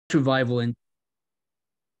revival in...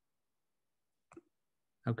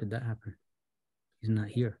 How could that happen? He's not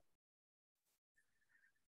here.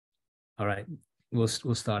 All right, we'll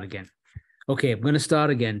start again. Okay, I'm going to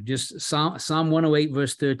start again. Just Psalm 108,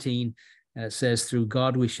 verse 13 says, "Through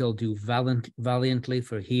God we shall do valiantly,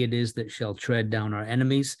 for he it is that shall tread down our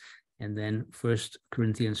enemies." And then 1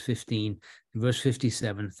 Corinthians 15, verse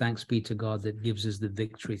 57, "Thanks be to God that gives us the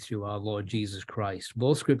victory through our Lord Jesus Christ."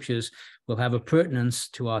 Both scriptures will have a pertinence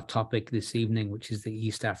to our topic this evening, which is the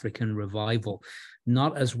East African revival.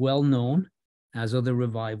 Not as well known as other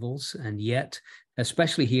revivals, and yet,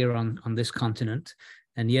 especially here on this continent,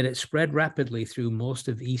 and yet it spread rapidly through most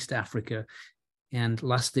of East Africa and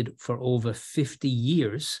lasted for over 50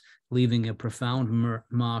 years, leaving a profound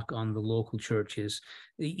mark on the local churches,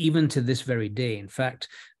 even to this very day. In fact,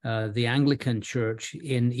 the Anglican Church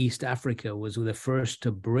in East Africa was the first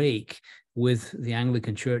to break with the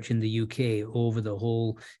Anglican Church in the UK over the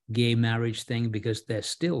whole gay marriage thing, because they're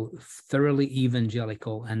still thoroughly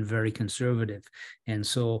evangelical and very conservative. And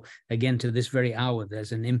so, again, to this very hour,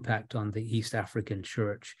 there's an impact on the East African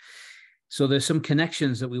Church. So there's some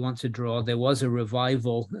connections that we want to draw. There was a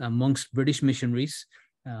revival amongst British missionaries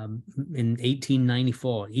in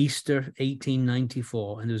 1894, Easter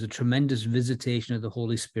 1894, and there was a tremendous visitation of the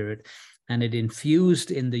Holy Spirit, and it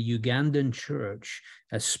infused in the Ugandan church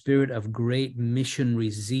a spirit of great missionary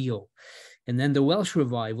zeal. And then the Welsh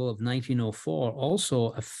revival of 1904 also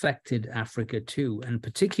affected Africa too, and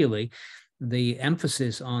particularly the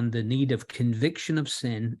emphasis on the need of conviction of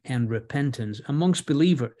sin and repentance amongst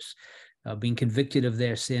believers. Being convicted of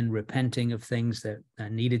their sin, repenting of things that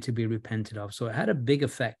needed to be repented of. So it had a big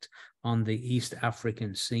effect on the East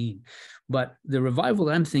African scene. But the revival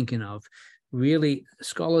I'm thinking of, really,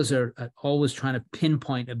 scholars are always trying to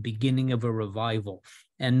pinpoint a beginning of a revival.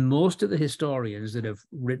 And most of the historians that have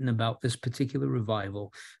written about this particular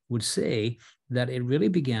revival would say that it really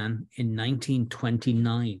began in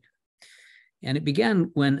 1929. And it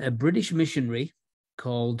began when a British missionary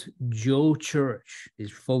called Joe Church.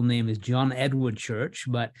 His full name is John Edward Church,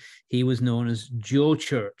 but he was known as Joe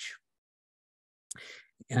Church.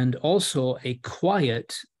 And also a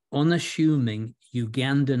quiet, unassuming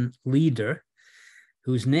Ugandan leader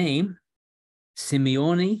whose name,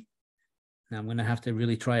 Simeone, now I'm going to have to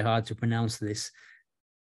really try hard to pronounce this,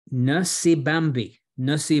 Nsibambi.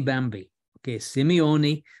 Okay,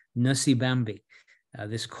 Simeone Nsibambi.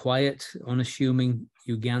 This quiet, unassuming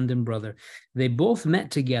Ugandan brother. They both met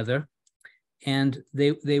together, and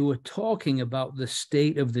they were talking about the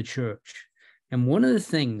state of the church. And one of the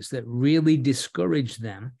things that really discouraged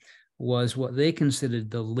them was what they considered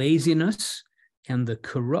the laziness and the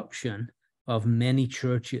corruption of many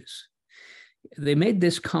churches. They made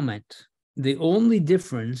this comment: the only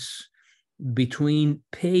difference between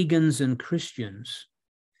pagans and Christians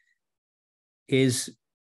is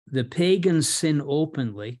the pagans sin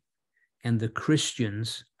openly and the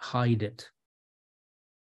Christians hide it.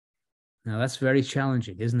 Now, that's very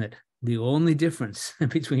challenging, isn't it? The only difference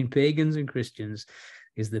between pagans and Christians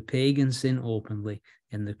is the pagans sin openly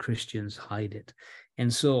and the Christians hide it.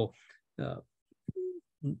 And so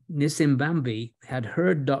Nsibambi had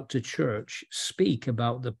heard Dr. Church speak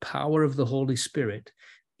about the power of the Holy Spirit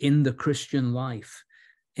in the Christian life.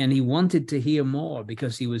 And he wanted to hear more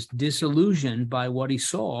because he was disillusioned by what he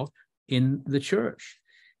saw in the church.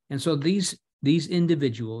 And so these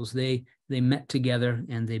individuals, they met together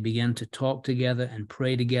and they began to talk together and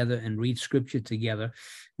pray together and read scripture together.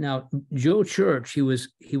 Now, Joe Church, he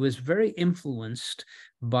was very influenced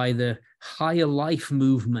by the higher life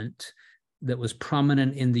movement that was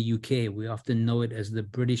prominent in the UK. We often know it as the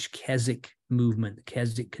British Keswick movement, the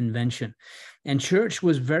Keswick Convention. And Church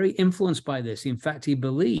was very influenced by this. In fact, he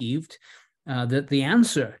believed that the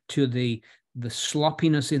answer to the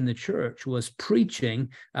sloppiness in the church was preaching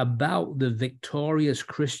about the victorious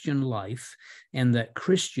Christian life, and that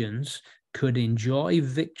Christians could enjoy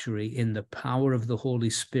victory in the power of the Holy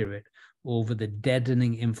Spirit over the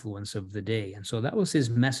deadening influence of the day. And so that was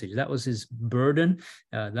his message. That was his burden.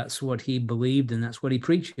 That's what he believed, and that's what he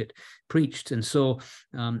preached. And so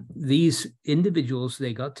these individuals,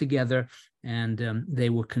 they got together and they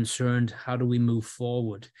were concerned, how do we move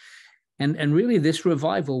forward? And really, this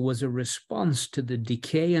revival was a response to the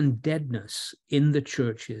decay and deadness in the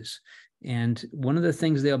churches. And one of the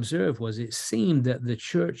things they observed was it seemed that the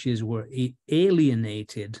churches were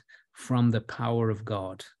alienated from the power of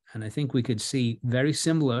God. And I think we could see very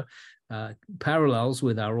similar parallels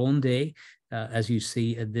with our own day, as you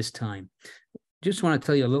see at this time. Just want to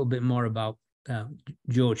tell you a little bit more about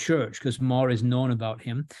Joe Church, because more is known about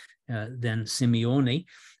him than Simeone.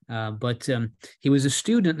 But he was a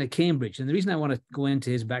student at Cambridge. And the reason I want to go into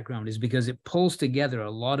his background is because it pulls together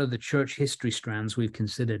a lot of the church history strands we've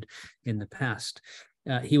considered in the past.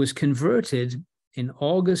 He was converted in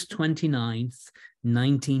August 29th,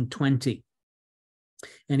 1920.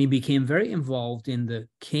 And he became very involved in the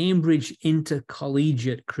Cambridge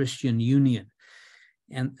Intercollegiate Christian Union.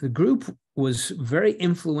 And the group was very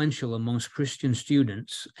influential amongst Christian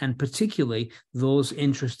students, and particularly those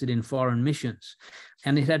interested in foreign missions.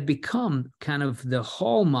 And it had become kind of the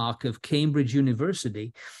hallmark of Cambridge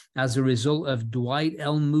University as a result of Dwight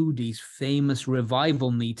L. Moody's famous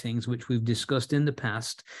revival meetings, which we've discussed in the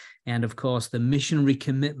past, and of course, the missionary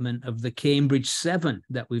commitment of the Cambridge 7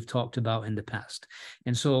 that we've talked about in the past.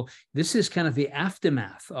 And so this is kind of the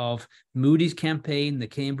aftermath of Moody's campaign, the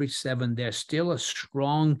Cambridge 7. They're still a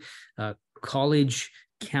strong college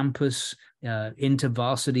campus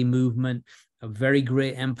intervarsity movement, a very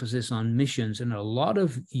great emphasis on missions. And a lot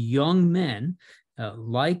of young men,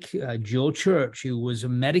 like Joe Church, who was a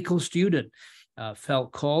medical student,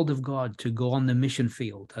 felt called of God to go on the mission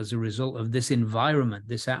field as a result of this environment,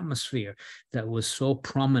 this atmosphere that was so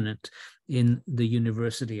prominent in the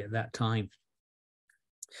university at that time.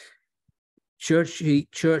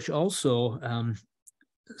 Church also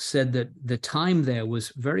said that the time there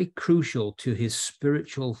was very crucial to his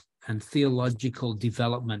spiritual and theological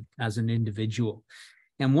development as an individual.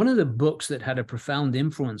 And one of the books that had a profound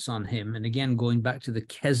influence on him, and again, going back to the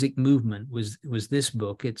Keswick movement, was this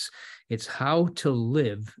book. It's How to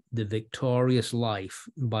Live the Victorious Life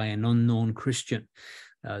by an Unknown Christian.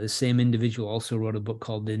 The same individual also wrote a book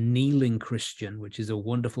called The Kneeling Christian, which is a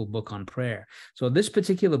wonderful book on prayer. So this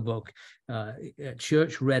particular book,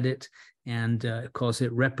 Church read it, and of course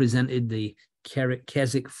it represented the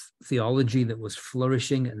Keswick theology that was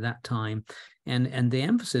flourishing at that time. And the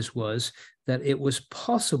emphasis was that it was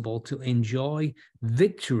possible to enjoy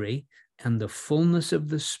victory and the fullness of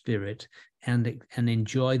the Spirit and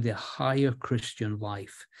enjoy the higher Christian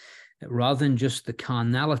life, rather than just the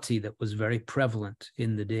carnality that was very prevalent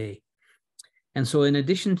in the day. And so in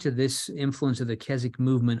addition to this influence of the Keswick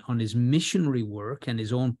movement on his missionary work and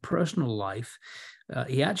his own personal life,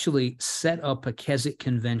 he actually set up a Keswick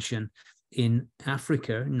convention in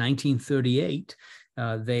Africa in 1938.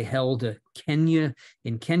 They held in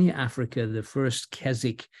Kenya, Africa, the first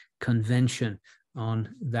Keswick convention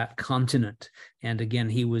on that continent. And again,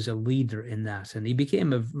 he was a leader in that. And he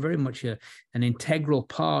became very much an integral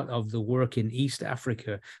part of the work in East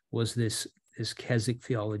Africa, was this Keswick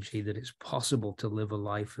theology that it's possible to live a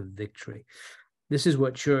life of victory. This is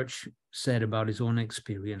what Church said about his own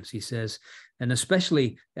experience. He says, and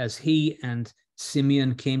especially as he and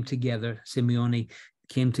Simeone came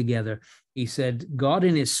together, he said, God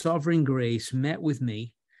in his sovereign grace met with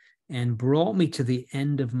me and brought me to the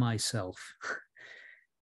end of myself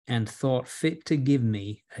and thought fit to give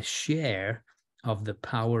me a share of the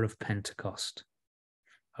power of Pentecost.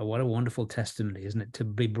 Oh, what a wonderful testimony, isn't it? To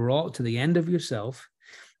be brought to the end of yourself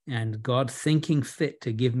and God thinking fit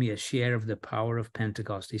to give me a share of the power of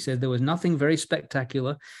Pentecost. He said there was nothing very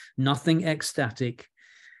spectacular, nothing ecstatic.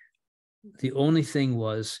 The only thing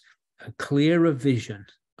was a clearer vision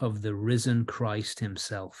of the risen Christ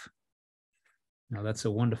himself. Now, that's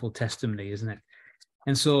a wonderful testimony, isn't it?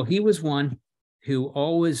 And so he was one who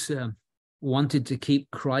always wanted to keep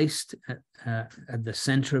Christ at the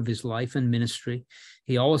center of his life and ministry.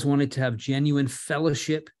 He always wanted to have genuine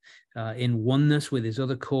fellowship in oneness with his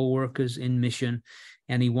other co-workers in mission.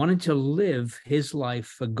 And he wanted to live his life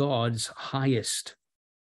for God's highest.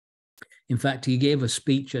 In fact, he gave a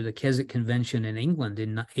speech at the Keswick Convention in England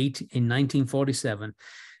in 1947,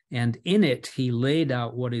 and in it, he laid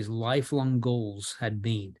out what his lifelong goals had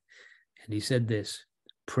been. And he said this: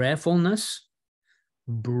 prayerfulness,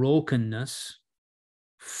 brokenness,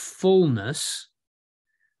 fullness,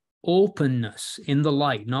 openness in the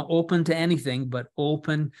light, not open to anything, but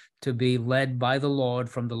open to be led by the Lord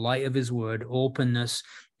from the light of his word, openness,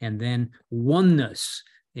 and then oneness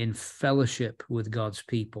in fellowship with God's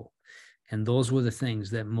people. And those were the things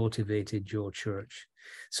that motivated Joe Church.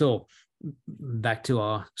 So back to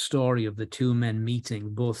our story of the two men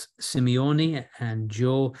meeting, both Simeone and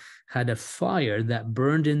Joe had a fire that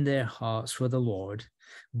burned in their hearts for the Lord.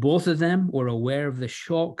 Both of them were aware of the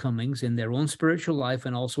shortcomings in their own spiritual life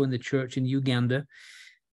and also in the church in Uganda.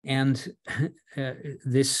 And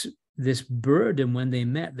this burden, when they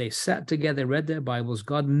met, they sat together, read their Bibles,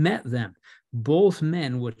 God met them. Both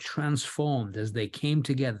men were transformed as they came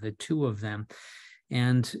together, the two of them,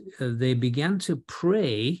 and they began to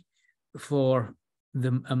pray for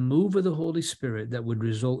a move of the Holy Spirit that would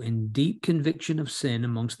result in deep conviction of sin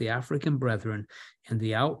amongst the African brethren and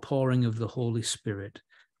the outpouring of the Holy Spirit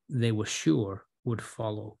they were sure would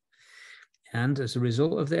follow. And as a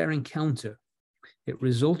result of their encounter, it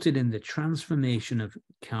resulted in the transformation of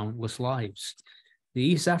countless lives. The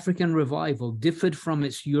East African revival differed from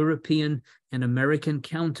its European and American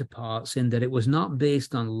counterparts in that it was not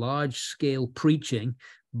based on large-scale preaching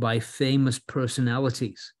by famous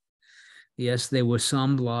personalities. Yes, there were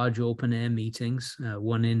some large open-air meetings,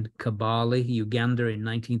 one in Kabale, Uganda in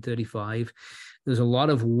 1935. There's a lot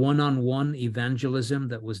of one-on-one evangelism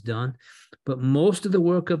that was done, but most of the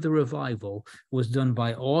work of the revival was done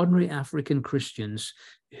by ordinary African Christians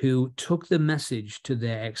who took the message to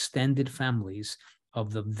their extended families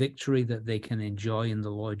of the victory that they can enjoy in the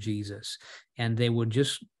Lord Jesus. And they would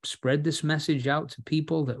just spread this message out to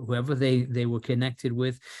people, that whoever they were connected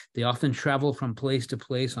with. They often travel from place to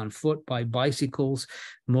place on foot, by bicycles,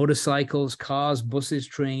 motorcycles, cars, buses,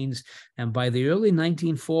 trains. And by the early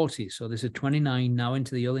 1940s, so this is 29, now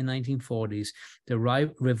into the early 1940s, the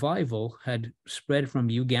revival had spread from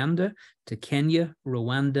Uganda to Kenya,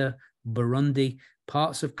 Rwanda, Burundi,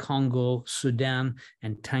 parts of Congo, Sudan,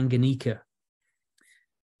 and Tanganyika.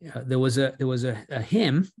 There was a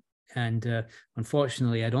hymn, and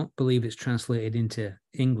unfortunately, I don't believe it's translated into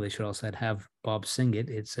English, or else I'd have Bob sing it.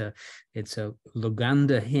 It's a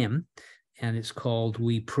Luganda hymn, and it's called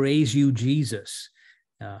 "We Praise You, Jesus."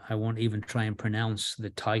 I won't even try and pronounce the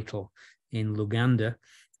title in Luganda.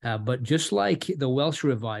 But just like the Welsh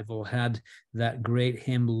revival had that great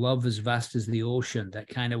hymn, "Love as Vast as the Ocean," that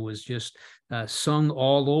kind of was just sung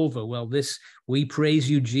all over. Well, this "We Praise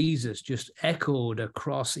You, Jesus" just echoed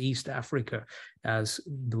across East Africa as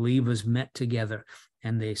believers met together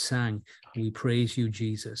and they sang, "We Praise You,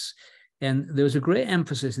 Jesus." And there was a great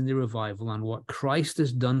emphasis in the revival on what Christ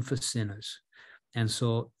has done for sinners. And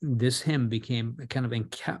so this hymn became kind of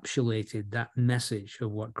encapsulated that message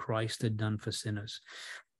of what Christ had done for sinners.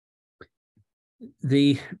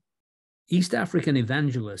 The East African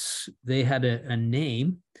evangelists, they had a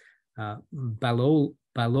name.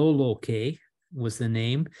 Baloloke was the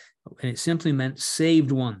name, and it simply meant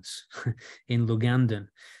saved ones in Lugandan.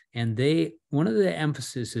 And one of their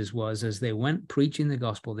emphases was, as they went preaching the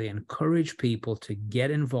gospel, they encouraged people to get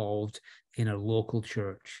involved in a local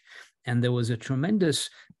church. And there was a tremendous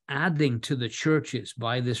adding to the churches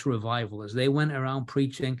by this revival. As they went around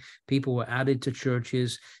preaching, people were added to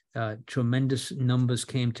churches. Tremendous numbers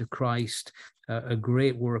came to Christ. A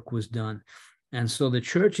great work was done. And so the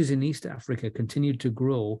churches in East Africa continued to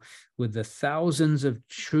grow with the thousands of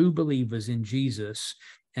true believers in Jesus,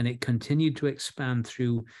 and it continued to expand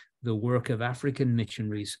through the work of African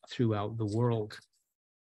missionaries throughout the world.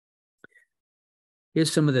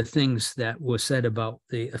 Here's some of the things that were said about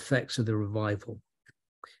the effects of the revival.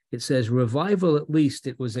 It says, revival, at least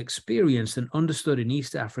it was experienced and understood in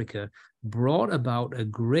East Africa, brought about a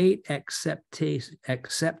great acceptance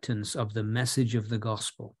of the message of the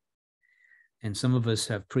gospel. And some of us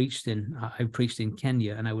have preached I've preached in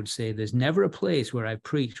Kenya, and I would say there's never a place where I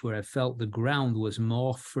preached where I felt the ground was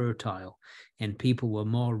more fertile and people were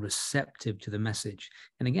more receptive to the message.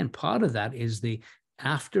 And again, part of that is the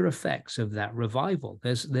after effects of that revival.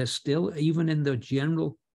 There's still, even in the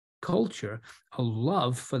general culture, a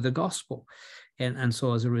love for the gospel. And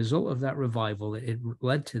so as a result of that revival, it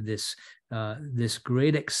led to this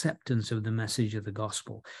great acceptance of the message of the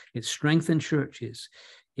gospel. It strengthened churches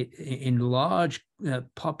in large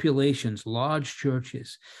populations, large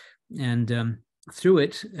churches. And through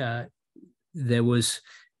it, there was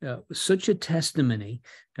such a testimony.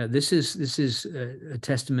 This is a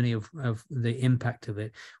testimony of the impact of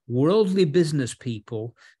it. Worldly business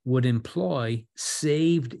people would employ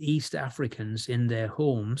saved East Africans in their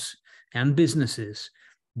homes and businesses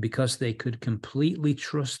because they could completely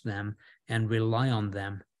trust them and rely on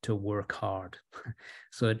them to work hard.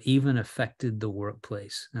 So it even affected the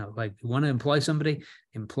workplace. Now, like, you want to employ somebody,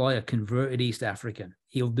 employ a converted East African.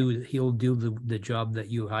 He'll do the job that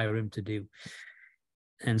you hire him to do.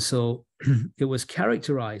 And so it was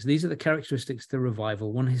characterized, these are the characteristics of the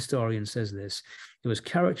revival. One historian says this: it was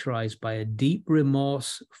characterized by a deep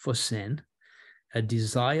remorse for sin, a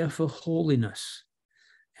desire for holiness,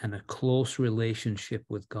 and a close relationship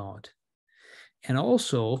with God. And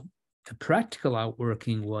also, a practical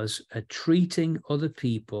outworking was a treating other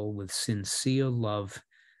people with sincere love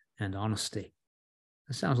and honesty.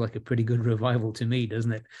 That sounds like a pretty good revival to me,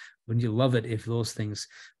 doesn't it? Wouldn't you love it if those things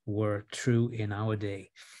were true in our day?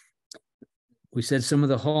 We said some of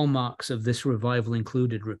the hallmarks of this revival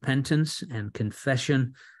included repentance and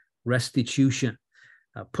confession, restitution,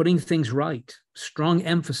 putting things right, strong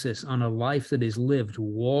emphasis on a life that is lived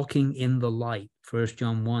walking in the light. 1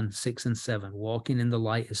 John 1, 6 and 7, walking in the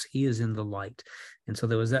light as he is in the light. And so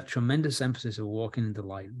there was that tremendous emphasis of walking in the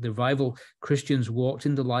light. The revival Christians walked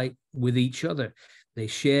in the light with each other. They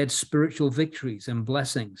shared spiritual victories and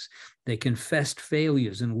blessings. They confessed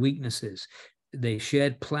failures and weaknesses. They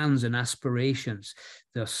shared plans and aspirations.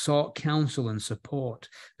 They sought counsel and support.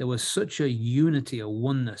 There was such a unity, a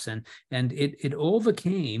oneness, and it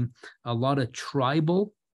overcame a lot of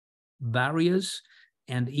tribal barriers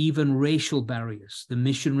and even racial barriers. The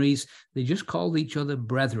missionaries, they just called each other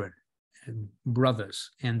brethren, brothers,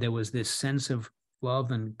 and there was this sense of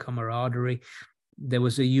love and camaraderie. There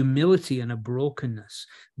was a humility and a brokenness.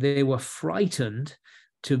 They were frightened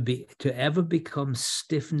to ever become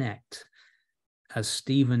stiff-necked, as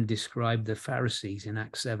Stephen described the Pharisees in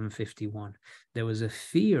Acts 7:51. There was a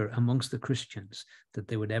fear amongst the Christians that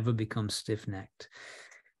they would ever become stiff-necked.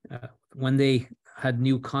 When they had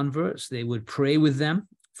new converts, they would pray with them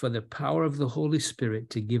for the power of the Holy Spirit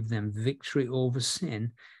to give them victory over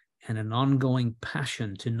sin and an ongoing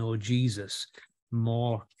passion to know Jesus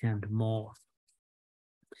more and more.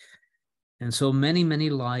 And so many, many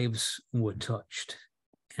lives were touched.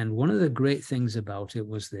 And one of the great things about it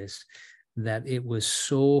was this, that it was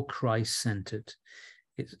so Christ-centered.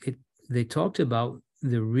 They talked about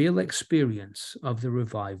the real experience of the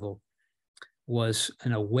revival was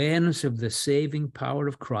an awareness of the saving power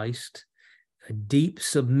of Christ, a deep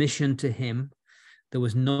submission to him. There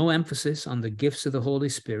was no emphasis on the gifts of the Holy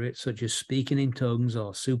Spirit, such as speaking in tongues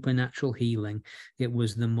or supernatural healing. It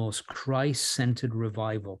was the most Christ-centered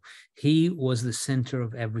revival. He was the center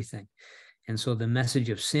of everything. And so the message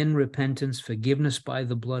of sin, repentance, forgiveness by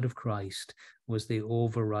the blood of Christ was the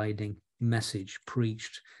overriding message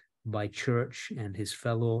preached by Church and his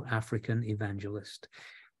fellow African evangelist.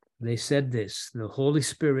 They said this: the Holy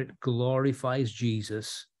Spirit glorifies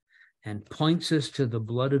Jesus and points us to the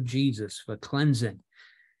blood of Jesus for cleansing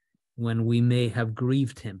when we may have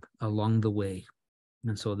grieved him along the way.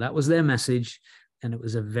 And so that was their message, and it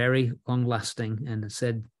was a very long-lasting, and it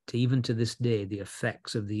said even to this day, the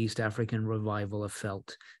effects of the East African revival are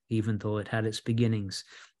felt, even though it had its beginnings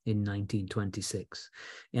in 1926.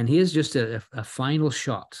 And here's just a final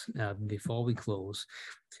shot before we close.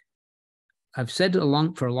 I've said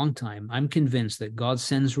for a long time, I'm convinced that God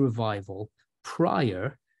sends revival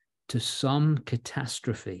prior to some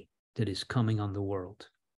catastrophe that is coming on the world.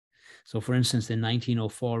 So, for instance, the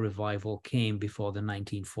 1904 revival came before the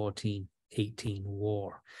 1914-18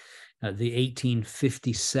 war. The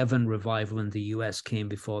 1857 revival in the US came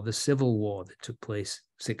before the Civil War that took place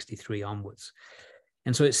 63 onwards.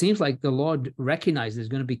 And so it seems like the Lord recognized there's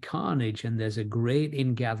going to be carnage and there's a great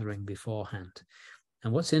ingathering beforehand.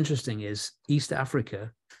 And what's interesting is East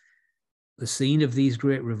Africa, the scene of these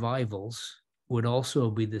great revivals, would also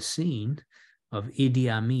be the scene of Idi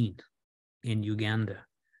Amin in Uganda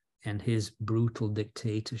and his brutal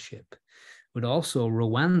dictatorship. But also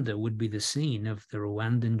Rwanda would be the scene of the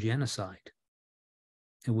Rwandan genocide,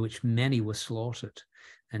 in which many were slaughtered.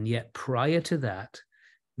 And yet prior to that,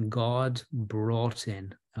 God brought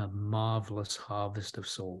in a marvelous harvest of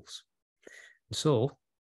souls. So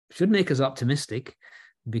it should make us optimistic,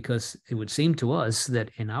 because it would seem to us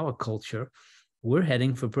that in our culture, we're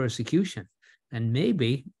heading for persecution. And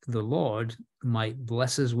maybe the Lord might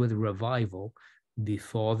bless us with revival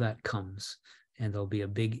before that comes. And there'll be a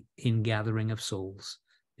big ingathering of souls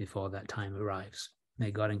before that time arrives. May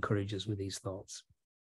God encourage us with these thoughts.